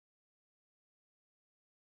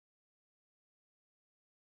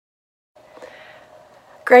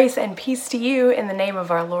Grace and peace to you in the name of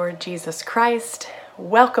our Lord Jesus Christ.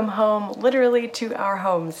 Welcome home, literally to our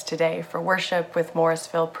homes today for worship with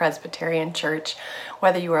Morrisville Presbyterian Church.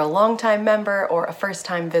 Whether you are a longtime member or a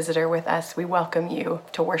first-time visitor with us, we welcome you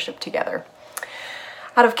to worship together.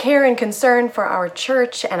 Out of care and concern for our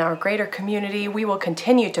church and our greater community, we will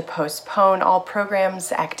continue to postpone all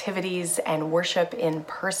programs, activities, and worship in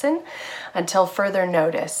person until further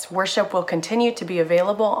notice. Worship will continue to be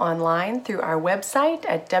available online through our website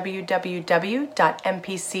at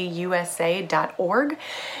www.mpcusa.org.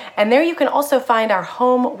 And there you can also find our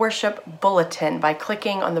home worship bulletin by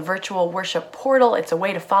clicking on the virtual worship portal. It's a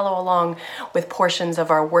way to follow along with portions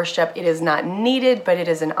of our worship. It is not needed, but it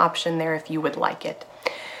is an option there if you would like it.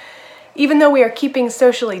 Even though we are keeping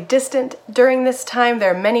socially distant during this time,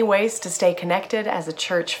 there are many ways to stay connected as a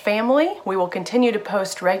church family. We will continue to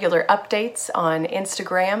post regular updates on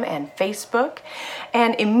Instagram and Facebook.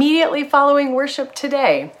 And immediately following worship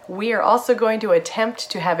today, we are also going to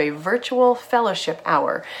attempt to have a virtual fellowship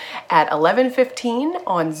hour at 11:15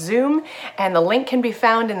 on Zoom, and the link can be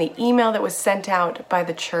found in the email that was sent out by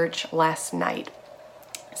the church last night.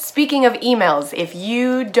 Speaking of emails, if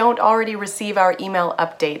you don't already receive our email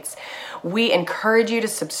updates, we encourage you to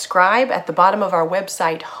subscribe at the bottom of our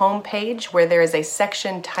website homepage where there is a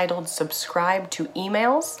section titled Subscribe to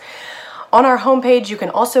Emails. On our homepage, you can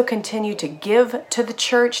also continue to give to the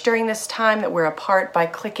church during this time that we're apart by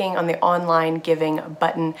clicking on the online giving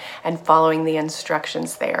button and following the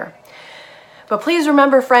instructions there. But please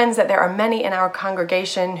remember, friends, that there are many in our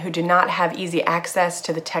congregation who do not have easy access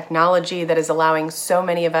to the technology that is allowing so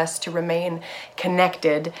many of us to remain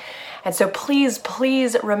connected. And so please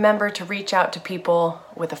remember to reach out to people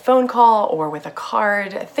with a phone call or with a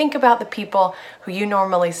card. Think about the people who you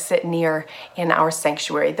normally sit near in our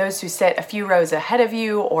sanctuary, those who sit a few rows ahead of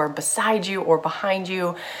you or beside you or behind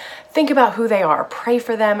you. Think about who they are, pray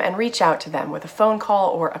for them, and reach out to them with a phone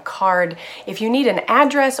call or a card. If you need an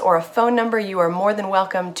address or a phone number, you are more than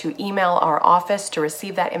welcome to email our office to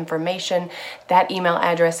receive that information. That email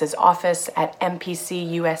address is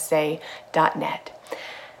office@mpcusa.net.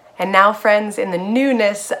 And now, friends, in the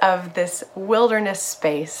newness of this wilderness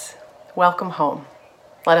space, welcome home.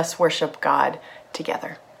 Let us worship God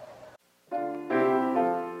together.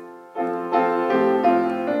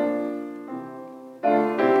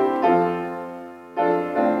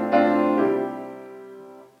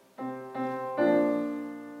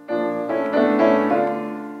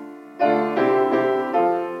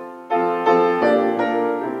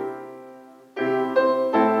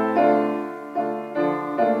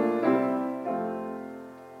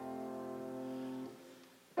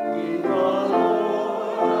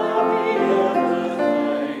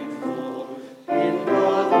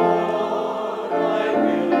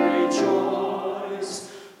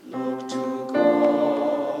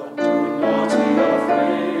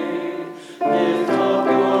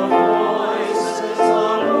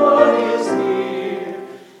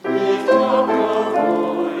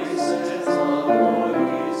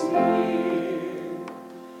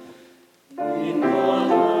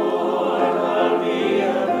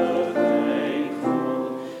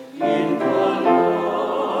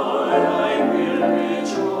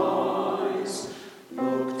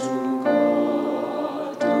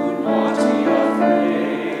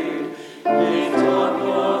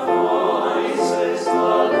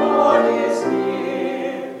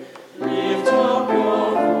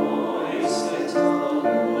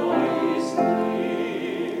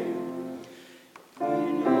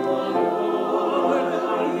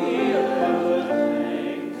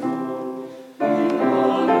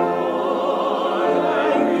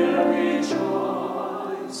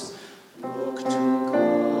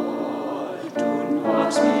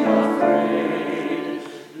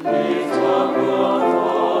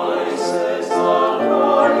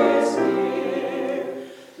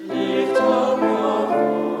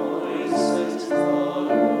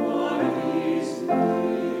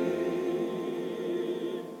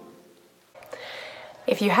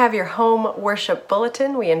 If you have your home worship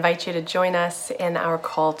bulletin, we invite you to join us in our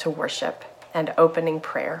call to worship and opening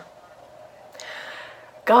prayer.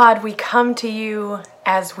 God, we come to you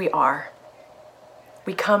as we are.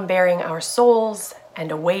 We come bearing our souls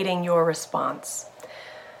and awaiting your response.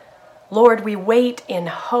 Lord, we wait in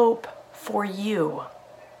hope for you.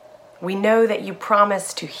 We know that you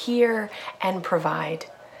promise to hear and provide.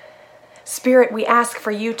 Spirit, we ask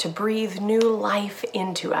for you to breathe new life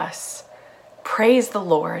into us. Praise the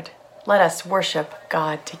Lord. Let us worship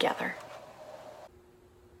God together.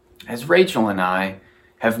 As Rachel and I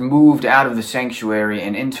have moved out of the sanctuary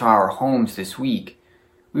and into our homes this week,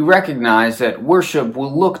 we recognize that worship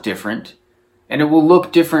will look different, and it will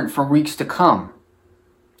look different for weeks to come.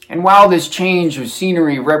 And while this change of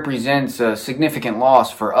scenery represents a significant loss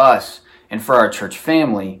for us and for our church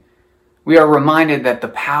family, we are reminded that the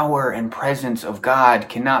power and presence of God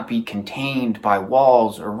cannot be contained by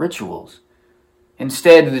walls or rituals.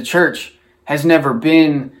 Instead, the church has never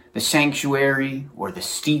been the sanctuary or the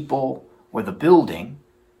steeple or the building,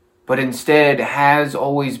 but instead has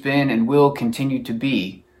always been and will continue to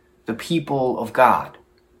be the people of God.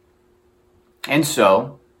 And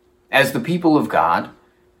so, as the people of God,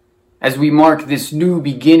 as we mark this new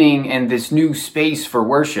beginning and this new space for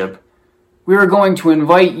worship, we are going to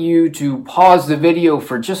invite you to pause the video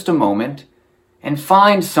for just a moment and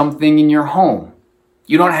find something in your home.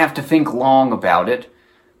 You don't have to think long about it,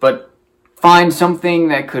 but find something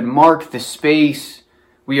that could mark the space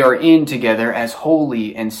we are in together as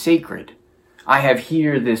holy and sacred. I have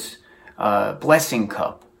here this blessing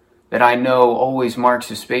cup that I know always marks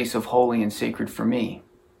a space of holy and sacred for me.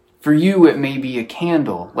 For you, it may be a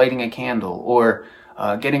candle, lighting a candle, or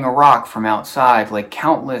getting a rock from outside, like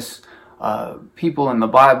countless people in the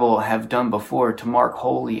Bible have done before to mark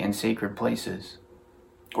holy and sacred places.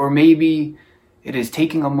 Or maybe it is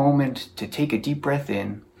taking a moment to take a deep breath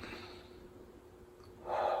in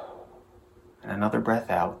and another breath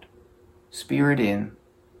out. Spirit in,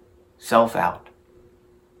 self out.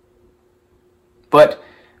 But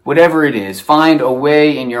whatever it is, find a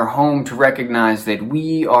way in your home to recognize that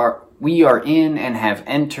we are in and have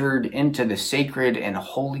entered into the sacred and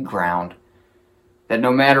holy ground, that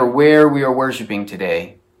no matter where we are worshiping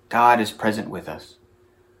today, God is present with us.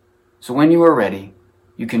 So when you are ready,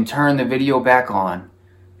 you can turn the video back on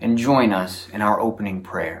and join us in our opening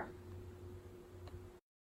prayer.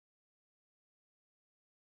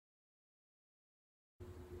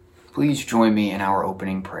 Please join me in our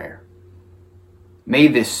opening prayer. May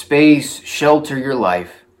this space shelter your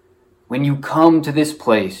life. When you come to this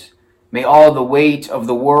place, may all the weight of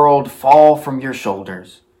the world fall from your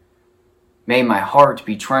shoulders. May my heart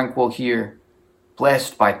be tranquil here,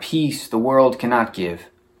 blessed by peace the world cannot give.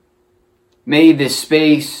 May this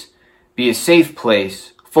space be a safe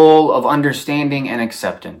place, full of understanding and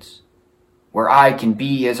acceptance, where I can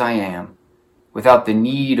be as I am, without the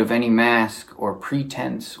need of any mask or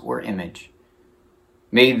pretense or image.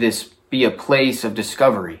 May this be a place of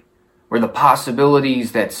discovery, where the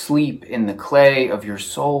possibilities that sleep in the clay of your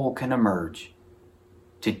soul can emerge,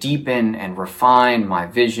 to deepen and refine my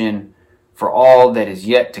vision for all that is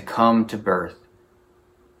yet to come to birth.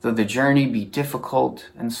 Though the journey be difficult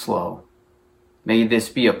and slow, may this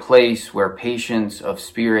be a place where patience of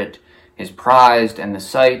spirit is prized and the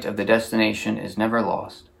sight of the destination is never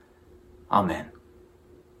lost. Amen.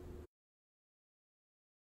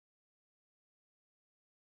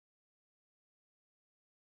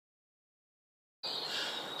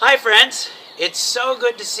 Hi friends, it's so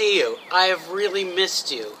good to see you. I have really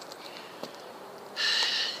missed you.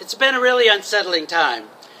 It's been a really unsettling time,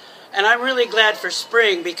 and I'm really glad for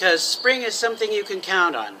spring because spring is something you can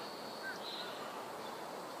count on.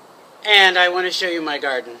 And I want to show you my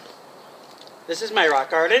garden. This is my rock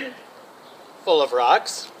garden, full of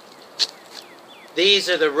rocks. These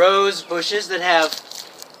are the rose bushes that have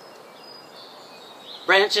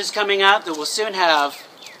branches coming out that will soon have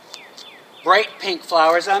bright pink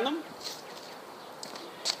flowers on them.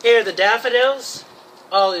 Here are the daffodils,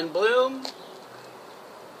 all in bloom.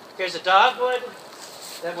 Here's a dogwood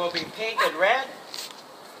that will be pink and red.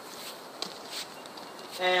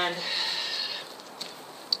 And,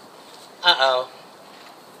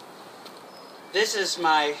 this is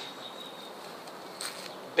my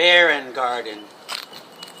barren garden.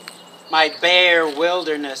 My bare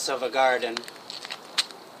wilderness of a garden.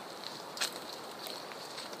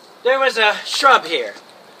 There was a shrub here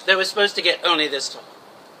that was supposed to get only this tall.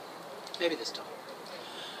 Maybe this tall.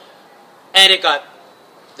 And it got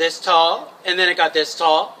this tall, and then it got this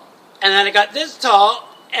tall, and then it got this tall,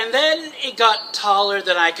 and then it got taller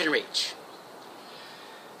than I can reach.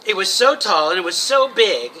 It was so tall and it was so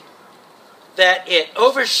big that it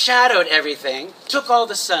overshadowed everything, took all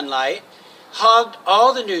the sunlight, hogged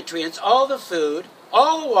all the nutrients, all the food,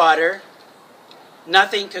 all the water.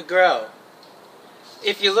 Nothing could grow.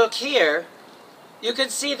 If you look here, you can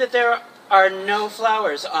see that there are no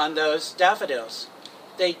flowers on those daffodils.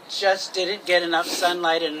 They just didn't get enough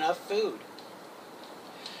sunlight and enough food.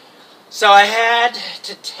 So I had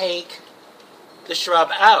to take the shrub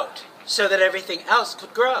out so that everything else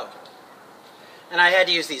could grow. And I had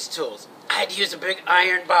to use these tools. I had to use a big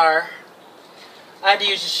iron bar. I had to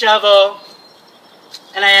use a shovel.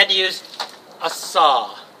 And I had to use a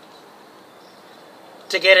saw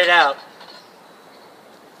to get it out.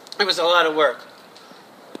 It was a lot of work.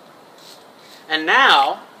 And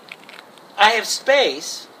now I have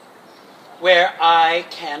space where I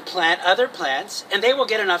can plant other plants, and they will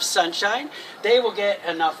get enough sunshine, they will get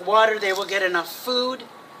enough water, they will get enough food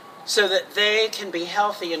so that they can be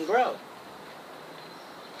healthy and grow.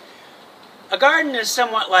 A garden is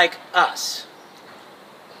somewhat like us.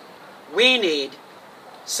 We need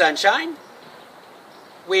sunshine,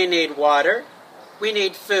 we need water, we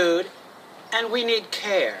need food, and we need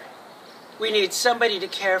care. We need somebody to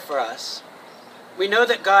care for us. We know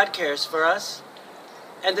that God cares for us,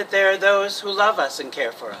 and that there are those who love us and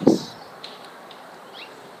care for us.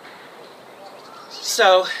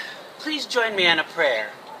 So, please join me in a prayer.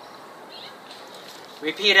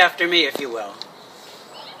 Repeat after me, if you will.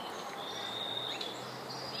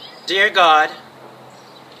 Dear God,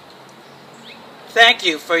 thank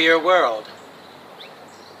you for your world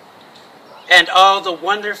and all the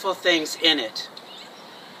wonderful things in it.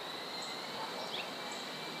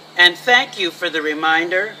 And thank you for the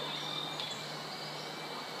reminder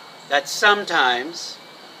that sometimes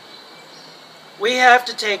we have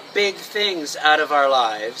to take big things out of our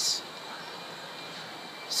lives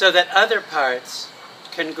so that other parts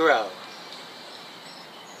can grow.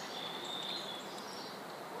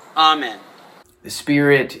 Amen. The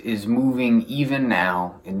Spirit is moving even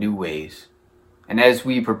now in new ways. And as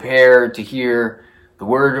we prepare to hear the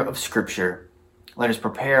word of Scripture, let us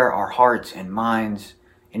prepare our hearts and minds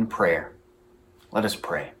in prayer. Let us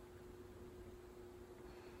pray.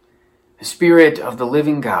 The Spirit of the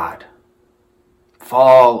living God,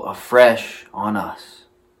 fall afresh on us.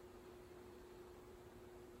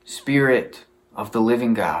 Spirit of the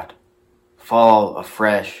living God, fall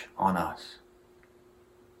afresh on us.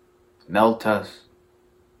 Melt us,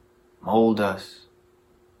 mold us,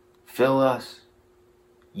 fill us,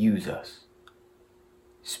 use us.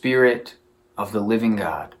 Spirit of the living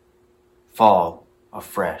God, fall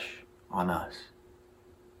afresh on us.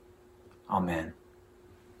 Amen.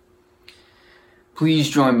 Please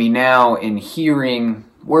join me now in hearing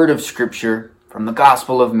word of Scripture from the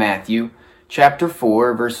Gospel of Matthew, chapter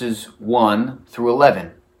 4, verses 1 through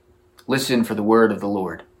 11. Listen for the word of the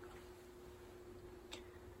Lord.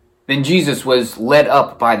 Then Jesus was led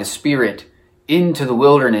up by the Spirit into the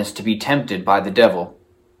wilderness to be tempted by the devil.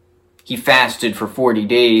 He fasted for 40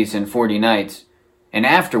 days and 40 nights, and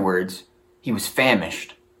afterwards he was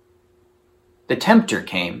famished. The tempter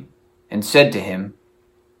came and said to him,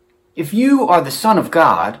 "If you are the Son of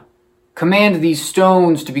God, command these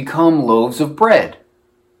stones to become loaves of bread."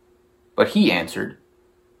 But he answered,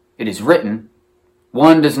 "It is written,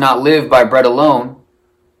 'One does not live by bread alone,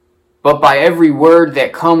 but by every word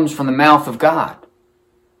that comes from the mouth of God.'"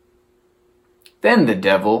 Then the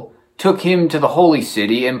devil took him to the holy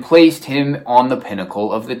city and placed him on the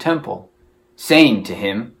pinnacle of the temple, saying to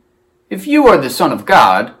him, "If you are the Son of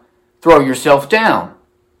God, throw yourself down,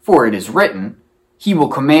 for it is written, 'He will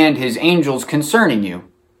command his angels concerning you,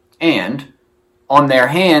 and on their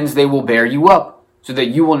hands they will bear you up, so that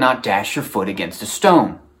you will not dash your foot against a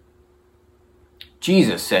stone.'"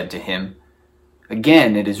 Jesus said to him,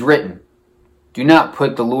 "Again it is written, 'Do not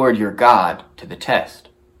put the Lord your God to the test.'"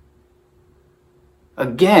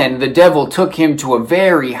 Again the devil took him to a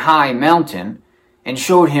very high mountain and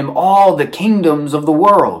showed him all the kingdoms of the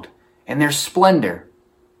world and their splendor.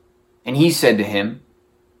 And he said to him,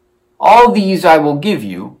 "All these I will give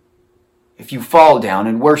you if you fall down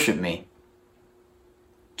and worship me."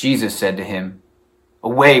 Jesus said to him,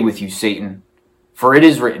 "Away with you, Satan, for it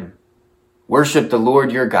is written, 'Worship the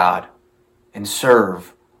Lord your God and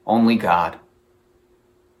serve only God.'"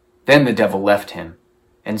 Then the devil left him,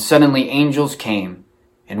 and suddenly angels came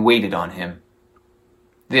and waited on him.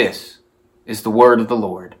 This is the word of the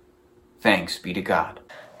Lord. Thanks be to God.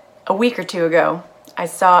 A week or two ago, I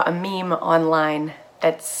saw a meme online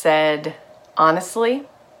that said, honestly,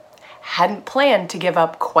 hadn't planned to give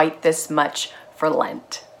up quite this much for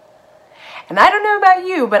Lent. And I don't know about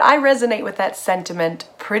you, but I resonate with that sentiment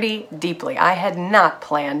pretty deeply. I had not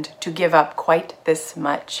planned to give up quite this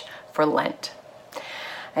much for Lent.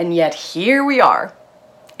 And yet here we are,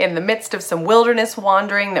 in the midst of some wilderness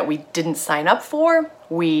wandering that we didn't sign up for,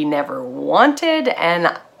 we never wanted, and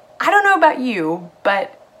I don't know about you,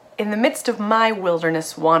 but in the midst of my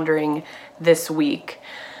wilderness wandering this week,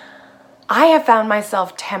 I have found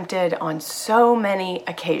myself tempted on so many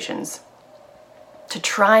occasions to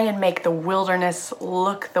try and make the wilderness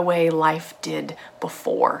look the way life did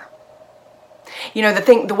before. You know,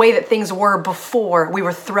 the way that things were before we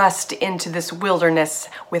were thrust into this wilderness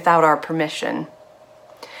without our permission.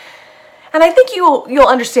 And I think you'll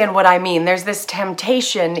understand what I mean. There's this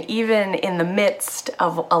temptation, even in the midst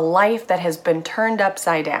of a life that has been turned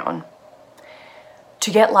upside down,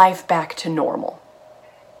 to get life back to normal.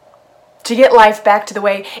 To get life back to the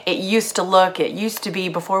way it used to look, it used to be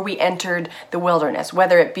before we entered the wilderness,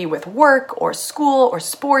 whether it be with work or school or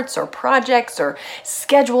sports or projects or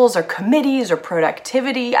schedules or committees or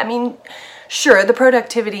productivity. I mean, sure, the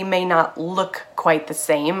productivity may not look quite the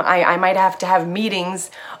same. I might have to have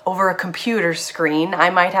meetings over a computer screen.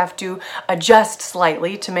 I might have to adjust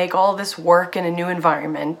slightly to make all this work in a new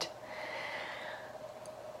environment.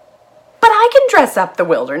 But I can dress up the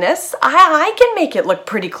wilderness. I can make it look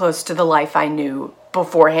pretty close to the life I knew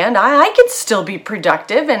beforehand. I can still be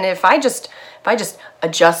productive, and if I just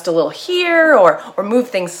adjust a little here or move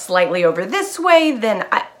things slightly over this way, then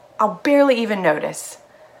I'll barely even notice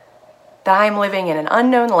that I'm living in an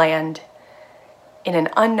unknown land, in an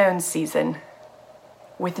unknown season,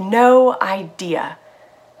 with no idea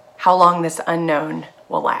how long this unknown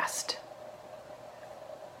will last.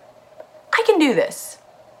 I can do this.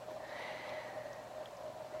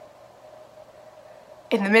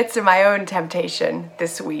 In the midst of my own temptation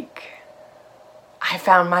this week, I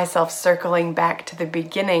found myself circling back to the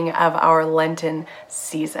beginning of our Lenten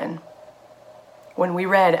season, when we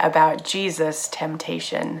read about Jesus'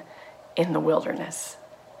 temptation in the wilderness.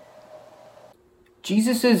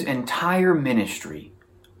 Jesus' entire ministry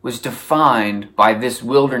was defined by this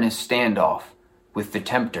wilderness standoff with the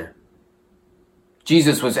tempter.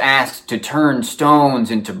 Jesus was asked to turn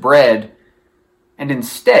stones into bread, and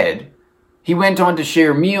instead, he went on to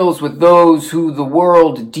share meals with those who the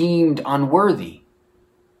world deemed unworthy.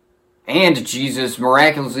 And Jesus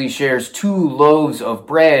miraculously shares 2 loaves of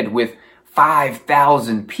bread with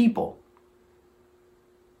 5,000 people.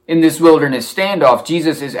 In this wilderness standoff,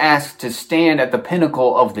 Jesus is asked to stand at the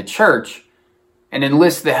pinnacle of the church and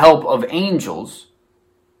enlist the help of angels,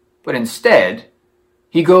 but instead,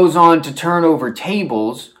 he goes on to turn over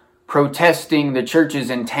tables, protesting the church's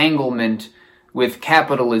entanglement with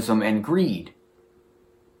capitalism and greed.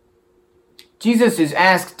 Jesus is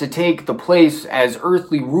asked to take the place as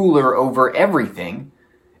earthly ruler over everything,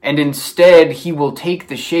 and instead he will take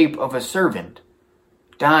the shape of a servant,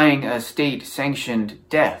 dying a state-sanctioned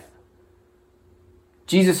death.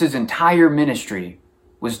 Jesus' entire ministry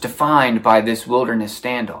was defined by this wilderness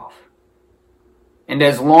standoff. And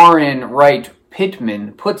as Lauren Wright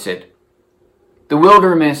Pittman puts it, the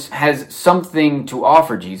wilderness has something to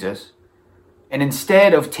offer Jesus, and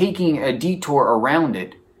instead of taking a detour around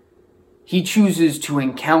it, he chooses to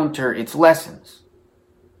encounter its lessons.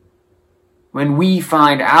 When we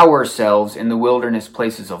find ourselves in the wilderness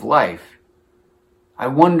places of life, I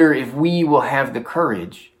wonder if we will have the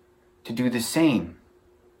courage to do the same.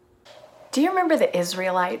 Do you remember the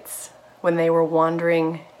Israelites when they were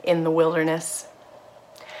wandering in the wilderness?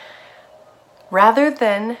 Rather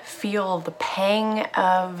than feel the pang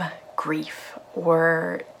of grief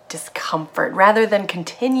or discomfort, rather than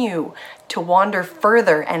continue to wander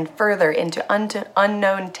further and further into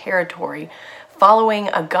unknown territory, following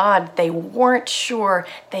a God they weren't sure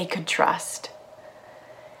they could trust,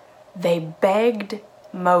 they begged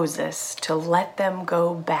Moses to let them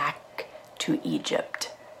go back to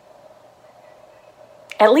Egypt.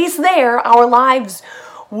 At least there, our lives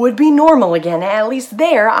would be normal again. At least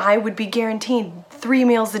there, I would be guaranteed 3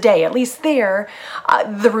 meals a day. At least there,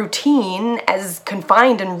 the routine, as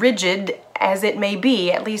confined and rigid as it may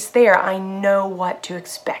be, at least there, I know what to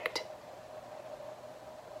expect.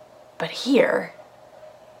 But here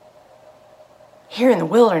in the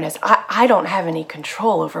wilderness, I don't have any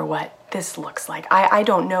control over what this looks like. I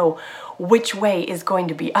don't know which way is going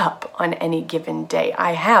to be up on any given day.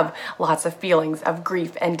 I have lots of feelings of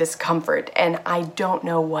grief and discomfort, and I don't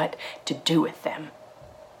know what to do with them.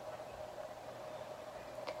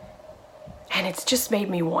 And it's just made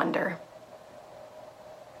me wonder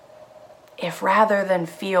if rather than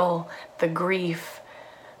feel the grief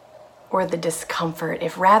or the discomfort,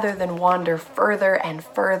 if rather than wander further and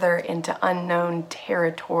further into unknown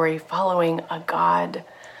territory following a God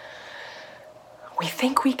we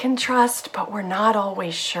think we can trust, but we're not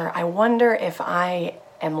always sure, I wonder if I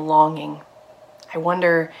am longing. I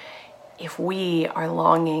wonder if we are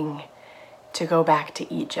longing to go back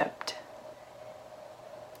to Egypt,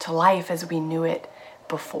 to life as we knew it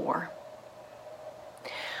before.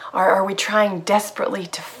 Are we trying desperately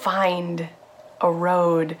to find a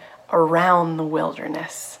road around the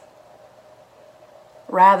wilderness,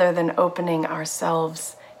 rather than opening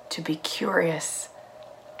ourselves to be curious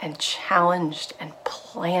and challenged and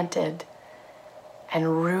planted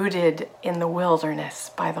and rooted in the wilderness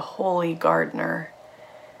by the holy gardener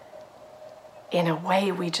in a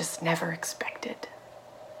way we just never expected?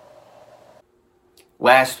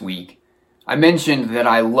 Last week, I mentioned that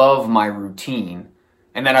I love my routine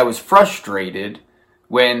and that I was frustrated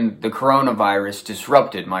when the coronavirus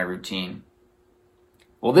disrupted my routine.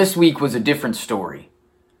 Well, this week was a different story.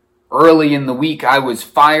 Early in the week, I was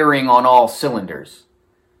firing on all cylinders.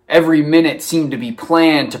 Every minute seemed to be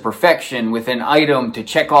planned to perfection with an item to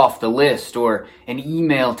check off the list or an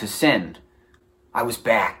email to send. I was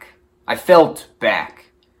back. I felt back.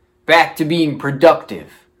 Back to being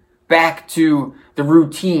productive. Back to the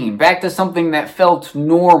routine. Back to something that felt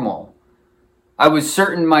normal. I was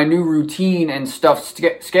certain my new routine and stuffed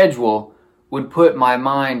schedule would put my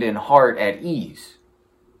mind and heart at ease.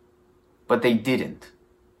 But they didn't.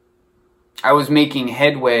 I was making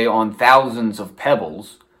headway on thousands of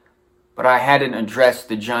pebbles, but I hadn't addressed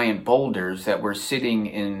the giant boulders that were sitting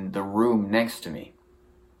in the room next to me.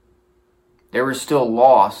 There was still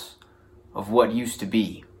loss of what used to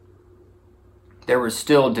be. There was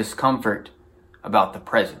still discomfort about the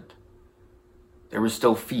present. There was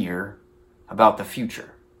still fear about the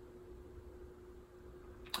future.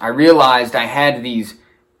 I realized I had these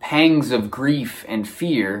pangs of grief and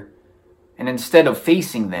fear, and instead of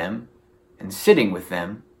facing them and sitting with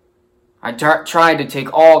them, I tried to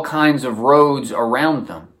take all kinds of roads around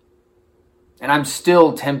them. And I'm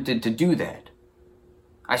still tempted to do that.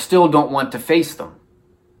 I still don't want to face them.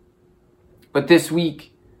 But this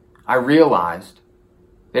week, I realized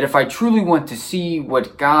that if I truly want to see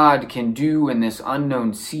what God can do in this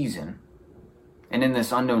unknown season and in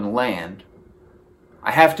this unknown land,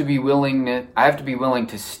 I have to be willing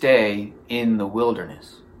to stay in the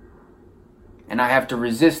wilderness. And I have to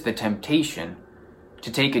resist the temptation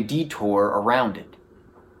to take a detour around it.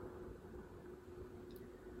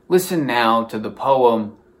 Listen now to the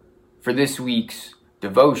poem for this week's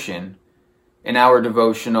devotion in our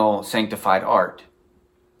devotional Sanctified Art.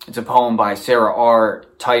 It's a poem by Sarah R.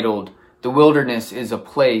 titled, "The Wilderness is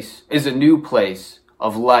a new place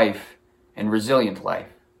of life and resilient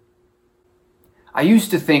life." I used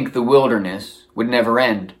to think the wilderness would never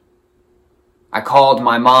end. I called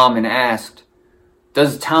my mom and asked,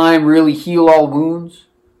 "Does time really heal all wounds?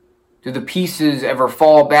 Do the pieces ever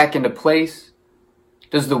fall back into place?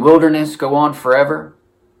 Does the wilderness go on forever?"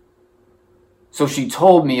 So she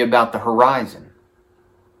told me about the horizon.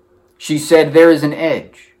 She said there is an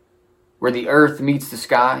edge where the earth meets the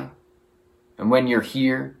sky, and when you're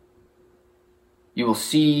here, you will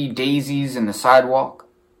see daisies in the sidewalk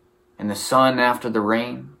and the sun after the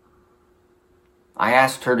rain. I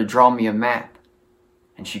asked her to draw me a map,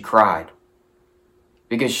 and she cried,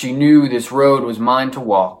 because she knew this road was mine to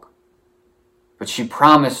walk, but she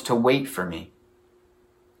promised to wait for me,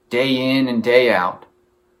 day in and day out,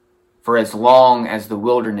 for as long as the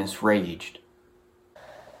wilderness raged.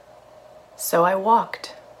 So I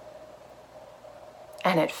walked,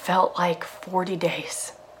 and it felt like 40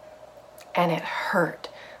 days, and it hurt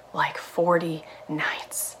like 40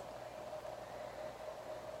 nights.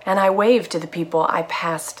 And I waved to the people I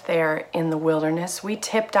passed there in the wilderness. We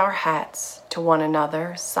tipped our hats to one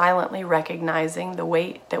another, silently recognizing the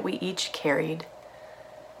weight that we each carried.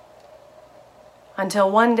 Until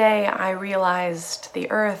one day I realized the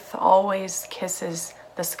earth always kisses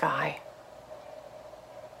the sky.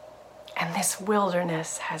 And this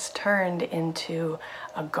wilderness has turned into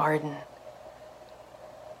a garden.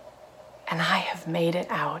 And I have made it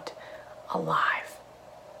out alive.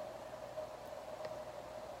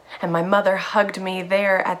 And my mother hugged me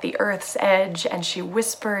there at the earth's edge, and she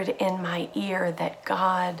whispered in my ear that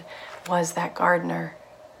God was that gardener,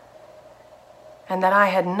 and that I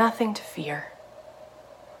had nothing to fear.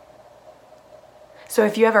 So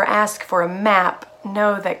if you ever ask for a map,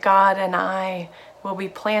 know that God and I will be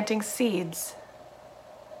planting seeds,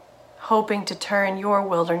 hoping to turn your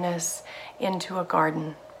wilderness into a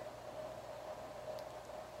garden.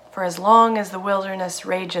 For as long as the wilderness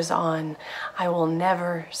rages on, I will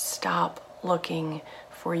never stop looking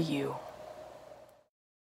for you.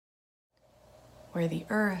 Where the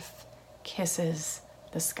earth kisses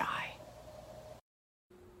the sky.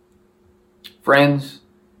 Friends,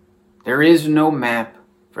 there is no map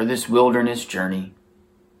for this wilderness journey,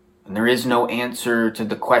 and there is no answer to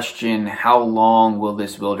the question, how long will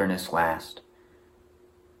this wilderness last?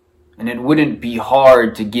 And it wouldn't be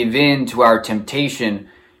hard to give in to our temptation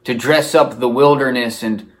to dress up the wilderness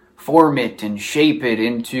and form it and shape it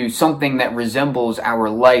into something that resembles our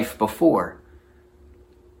life before.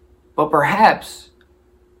 But perhaps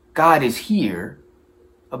God is here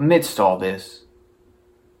amidst all this,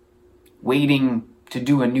 waiting to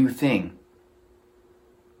do a new thing.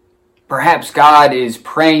 Perhaps God is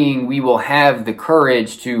praying we will have the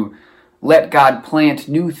courage to let God plant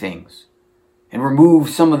new things and remove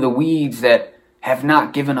some of the weeds that have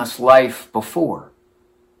not given us life before.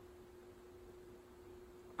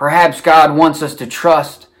 Perhaps God wants us to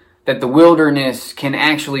trust that the wilderness can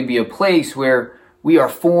actually be a place where we are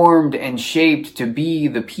formed and shaped to be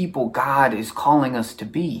the people God is calling us to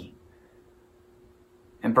be.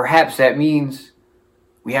 And perhaps that means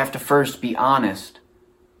we have to first be honest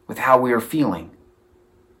with how we are feeling.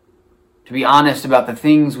 To be honest about the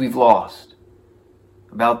things we've lost,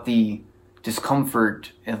 about the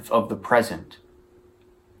discomfort of the present,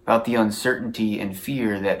 about the uncertainty and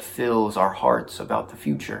fear that fills our hearts about the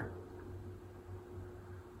future.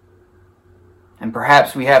 And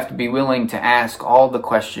perhaps we have to be willing to ask all the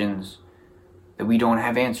questions that we don't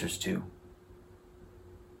have answers to.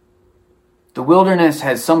 The wilderness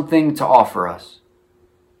has something to offer us,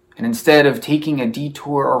 and instead of taking a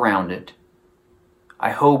detour around it, I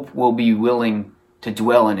hope we'll be willing to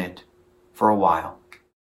dwell in it for a while.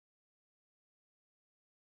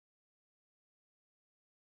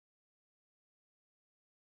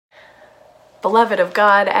 Beloved of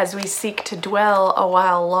God, as we seek to dwell a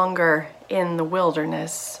while longer in the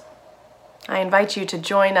wilderness, I invite you to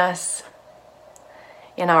join us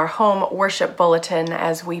in our home worship bulletin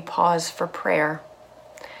as we pause for prayer.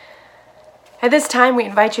 At this time, we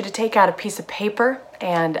invite you to take out a piece of paper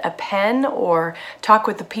and a pen, or talk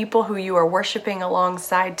with the people who you are worshiping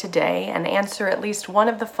alongside today and answer at least one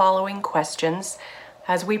of the following questions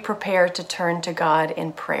as we prepare to turn to God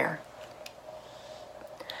in prayer.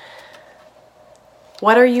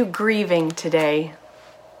 What are you grieving today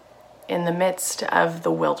in the midst of the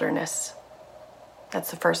wilderness? That's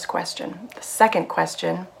the first question. The second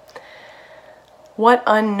question, what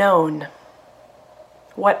unknown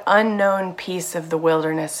piece of the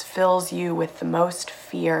wilderness fills you with the most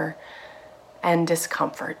fear and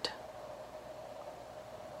discomfort?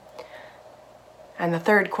 And the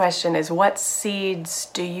third question is, what seeds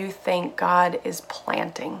do you think God is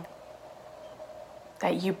planting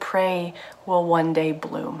that you pray will one day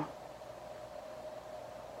bloom?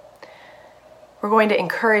 We're going to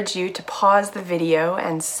encourage you to pause the video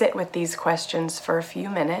and sit with these questions for a few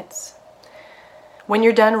minutes. When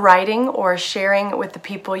you're done writing or sharing with the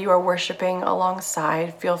people you are worshiping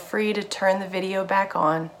alongside, feel free to turn the video back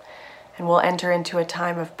on, and we'll enter into a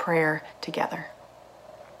time of prayer together.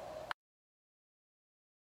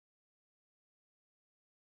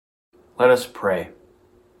 Let us pray.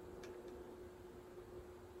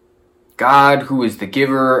 God, who is the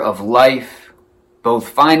giver of life, both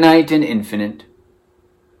finite and infinite,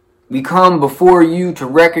 we come before you to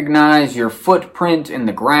recognize your footprint in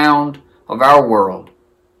the ground of our world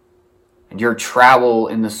and your travel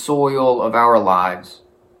in the soil of our lives.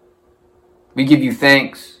 We give you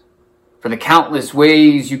thanks for the countless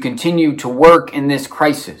ways you continue to work in this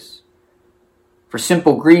crisis, for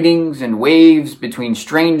simple greetings and waves between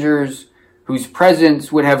strangers whose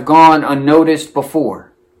presence would have gone unnoticed before,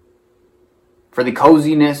 for the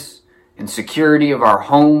coziness and security of our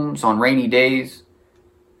homes on rainy days,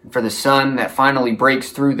 and for the sun that finally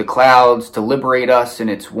breaks through the clouds to liberate us in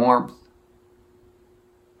its warmth.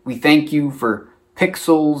 We thank you for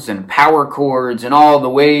pixels and power cords and all the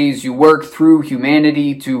ways you work through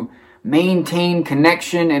humanity to maintain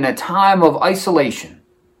connection in a time of isolation.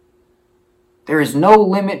 There is no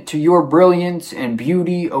limit to your brilliance and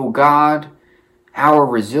beauty, O God, our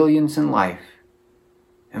resilience in life.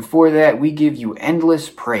 And for that, we give you endless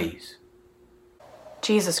praise.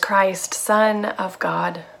 Jesus Christ, Son of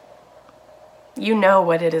God, you know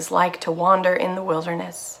what it is like to wander in the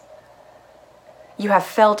wilderness. You have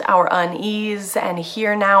felt our unease and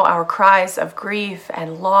hear now our cries of grief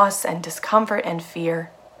and loss and discomfort and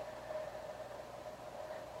fear.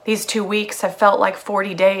 These 2 weeks have felt like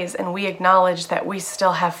 40 days, and we acknowledge that we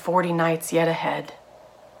still have 40 nights yet ahead.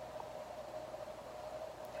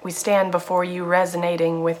 We stand before you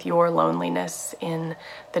resonating with your loneliness in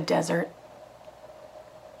the desert.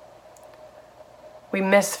 We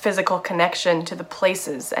miss physical connection to the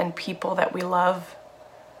places and people that we love.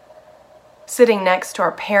 Sitting next to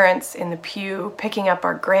our parents in the pew, picking up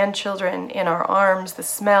our grandchildren in our arms, the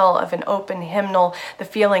smell of an open hymnal, the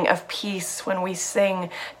feeling of peace when we sing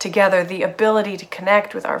together, the ability to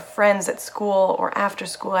connect with our friends at school or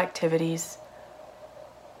after-school activities.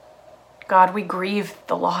 God, we grieve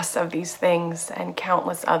the loss of these things and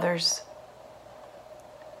countless others.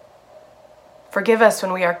 Forgive us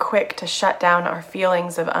when we are quick to shut down our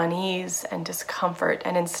feelings of unease and discomfort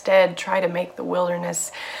and instead try to make the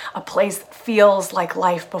wilderness a place that feels like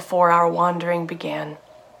life before our wandering began.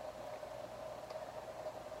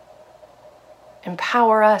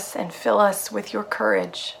 Empower us and fill us with your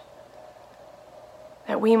courage,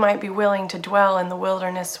 that we might be willing to dwell in the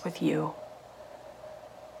wilderness with you,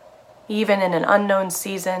 even in an unknown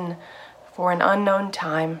season, for an unknown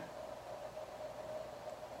time.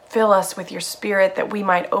 Fill us with your Spirit that we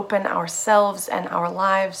might open ourselves and our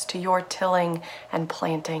lives to your tilling and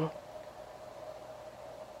planting.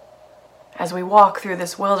 As we walk through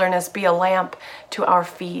this wilderness, be a lamp to our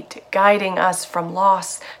feet, guiding us from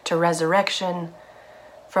loss to resurrection,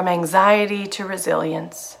 from anxiety to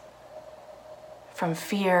resilience, from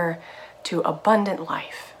fear to abundant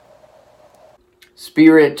life.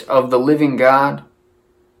 Spirit of the living God,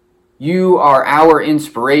 you are our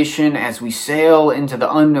inspiration as we sail into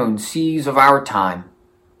the unknown seas of our time.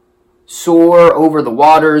 Soar over the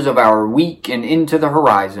waters of our week and into the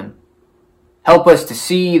horizon. Help us to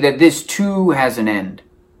see that this too has an end.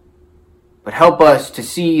 But help us to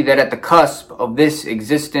see that at the cusp of this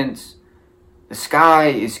existence, the sky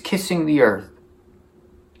is kissing the earth.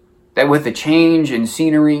 That with a change in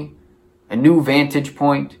scenery, a new vantage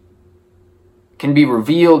point, can be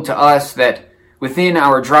revealed to us that within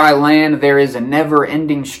our dry land there is a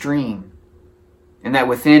never-ending stream, and that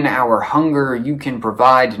within our hunger you can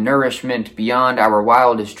provide nourishment beyond our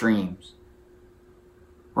wildest dreams.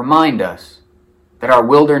 Remind us that our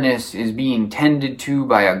wilderness is being tended to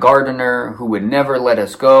by a gardener who would never let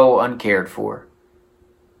us go uncared for.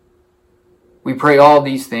 We pray all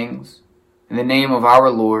these things in the name of our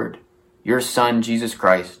Lord, your Son, Jesus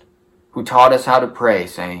Christ, who taught us how to pray,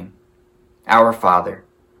 saying, Our Father,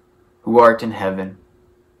 who art in heaven,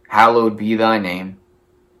 hallowed be thy name.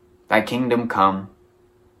 Thy kingdom come,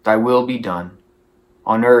 thy will be done,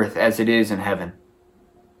 on earth as it is in heaven.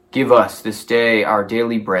 Give us this day our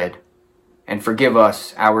daily bread, and forgive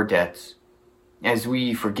us our debts, as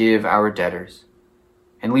we forgive our debtors.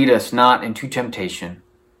 And lead us not into temptation,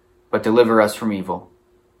 but deliver us from evil.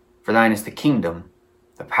 For thine is the kingdom,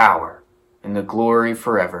 the power, and the glory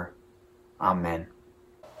forever. Amen.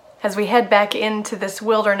 As we head back into this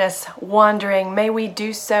wilderness wandering, may we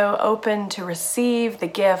do so open to receive the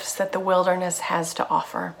gifts that the wilderness has to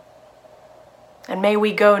offer. And may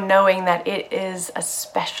we go knowing that it is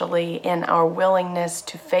especially in our willingness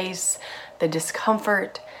to face the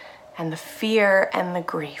discomfort and the fear and the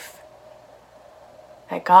grief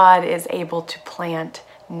that God is able to plant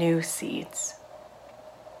new seeds.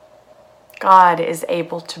 God is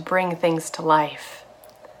able to bring things to life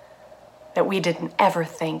that we didn't ever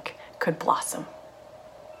think could blossom.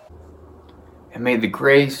 And may the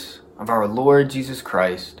grace of our Lord Jesus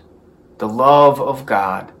Christ, the love of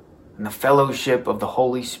God, and the fellowship of the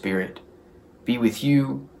Holy Spirit be with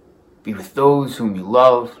you, be with those whom you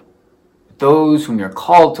love, with those whom you're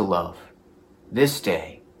called to love, this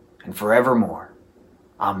day and forevermore.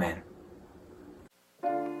 Amen.